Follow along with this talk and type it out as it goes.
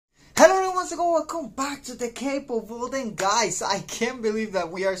once again, welcome back to the Cape of Golden. Guys, I can't believe that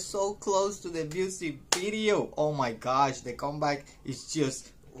we are so close to the music video. Oh my gosh, the comeback is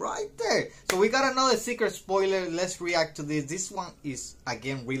just right there. So we got another secret spoiler. Let's react to this. This one is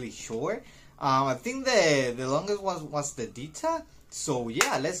again really short. I think the longest one was the Dita. So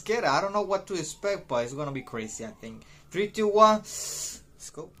yeah, let's get it. I don't know what to expect, but it's gonna be crazy, I think. 3, 2, 1, let's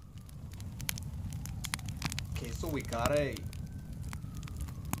go. Okay, so we got a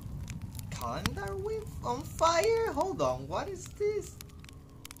calendar with on fire. Hold on, what is this?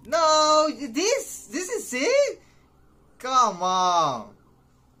 No, this is it? Come on.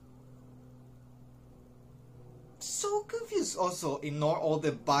 So confused. Also, ignore all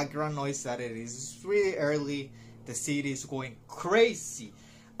the background noise that it is. It's really early. The city is going crazy.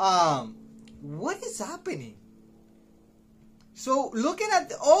 What is happening? So looking at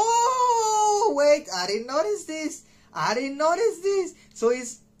the, oh wait, I didn't notice this. So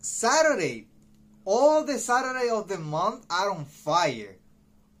it's Saturday. All the Saturday of the month are on fire.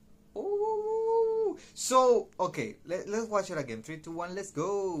 Oh, so okay, let's watch it again. 3, 2, 1, let's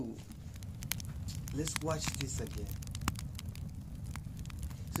go. Let's watch this again.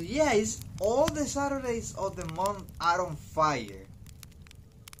 So yeah, it's all the Saturdays of the month are on fire.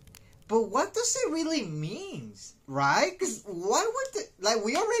 But what does it really mean, right? Because what would like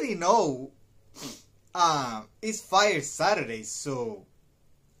we already know, it's Fire Saturday, so,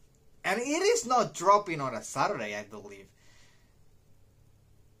 and it is not dropping on a Saturday, I believe.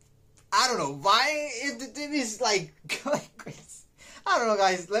 I don't know why it is like going crazy. I don't know,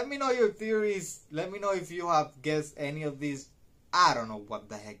 guys. Let me know your theories. Let me know if you have guessed any of these. I don't know what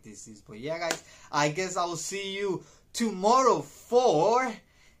the heck this is, but yeah, guys. I guess I'll see you tomorrow for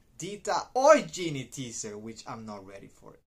Dita or Genie teaser, which I'm not ready for it.